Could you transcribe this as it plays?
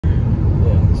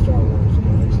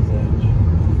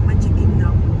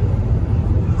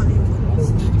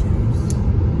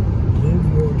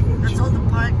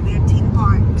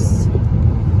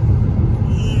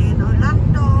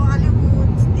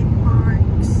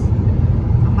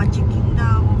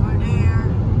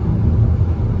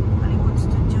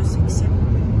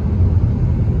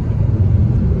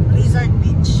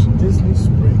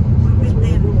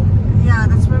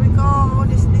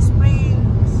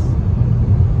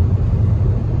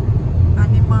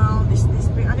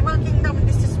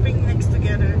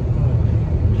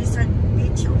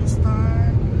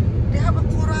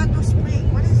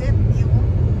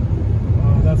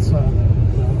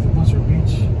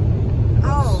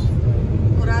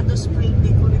Studio Spring,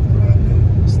 they call it correctly.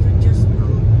 Studio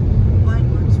Spring,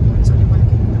 Winewood Sports Animal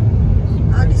Kingdom.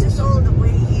 This is all the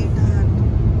way that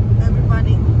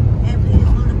everybody,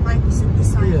 all the park is in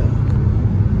this side. Yeah.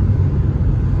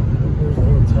 There's the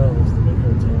hotels, the big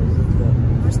hotels. Look at that.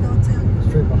 Where's the hotel?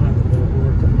 Straight behind the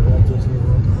billboard from Walt Disney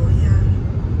World. Oh yeah.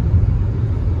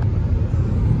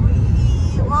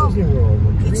 Wow. Disney World.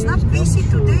 It's not busy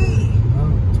today.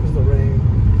 Oh, it's because of the rain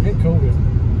and COVID.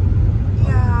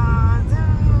 Yeah,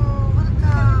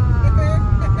 welcome.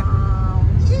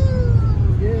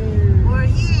 Yay. We're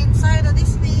here inside of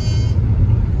Disney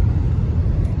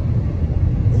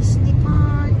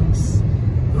parks.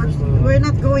 But we're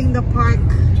not going the park.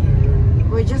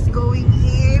 We're just going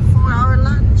here for our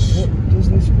lunch. Yep,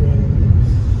 Disney Springs.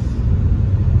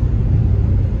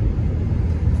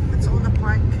 That's all the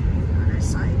park on our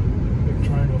side. Big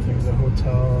triangle thing's the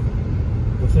hotel.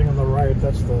 The thing on the right,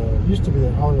 that's used to be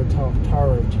the Hollywood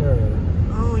Tower of Terror.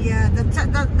 Oh yeah, the top.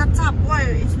 Why?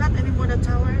 It's not anymore the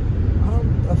tower.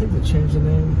 I think they changed the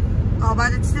name. Oh,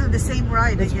 but it's still the same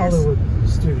ride, It's I guess. Hollywood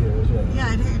Studios, yeah.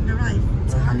 Yeah, in the right.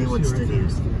 It's Hollywood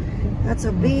Studios. That's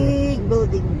a big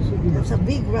building. That's a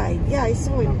big ride. Yeah, I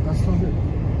saw it. No, that's not it.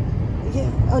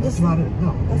 Yeah. Oh, That's not it.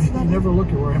 No. That's You not never look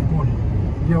at where I'm pointing.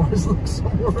 You always look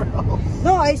somewhere else.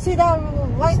 No, I see that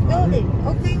white building.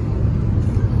 Okay.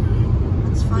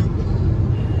 That's fine.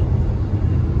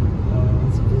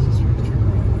 It's a business picture.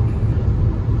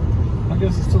 I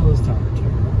guess it still is Tower of Terror.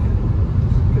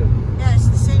 Okay. Good. Yeah, it's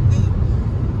the same name.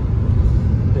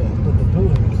 Yeah, but the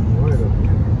building is right over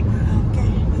here.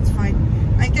 Okay, that's fine.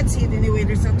 I can see it anyway.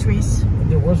 There's no trees. And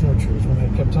there was no trees when I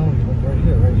kept telling you, like right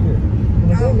here, right here. I'm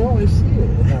like, oh no, I see it.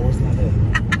 And that was not it.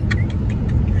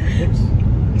 Oops.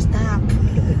 Stop.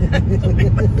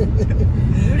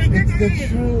 It's the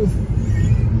truth.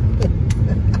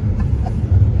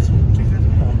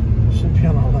 Should be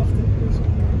on our left here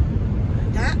somewhere.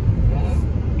 That?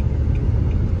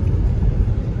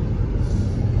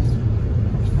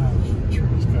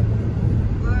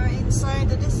 We're inside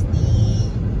the Disney.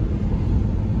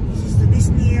 This is the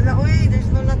Disney. Wait, there's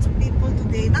no lots of people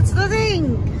today. That's the thing.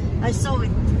 I saw it.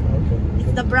 Okay.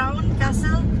 It's the brown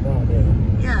castle. Oh,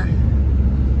 yeah. Yeah.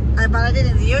 But I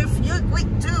didn't. You're quick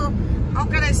too. How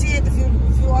can I see it if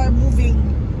you are moving?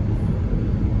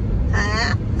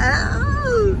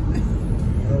 Oh.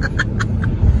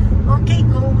 Okay,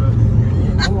 cool.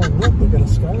 Oh, look, they got a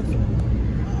sky thing.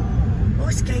 Oh,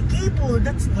 Sky Cable.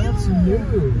 That's new. That's new.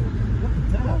 Look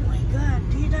at that. Oh my God,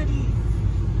 dear daddy.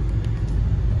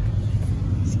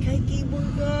 Sky Cable,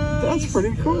 guys. That's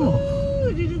pretty cool. Oh,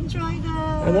 I didn't try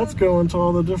that. And that's going to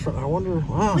all the different, I wonder,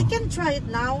 wow. We can try it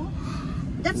now.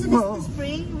 That's Well, Disney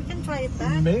Spring. We can try it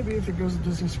back. Maybe if it goes to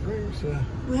Disney Springs, yeah.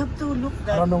 We have to look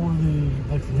that. I don't know where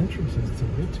the entrance is to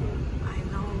get to it. I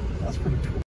know. That's pretty cool.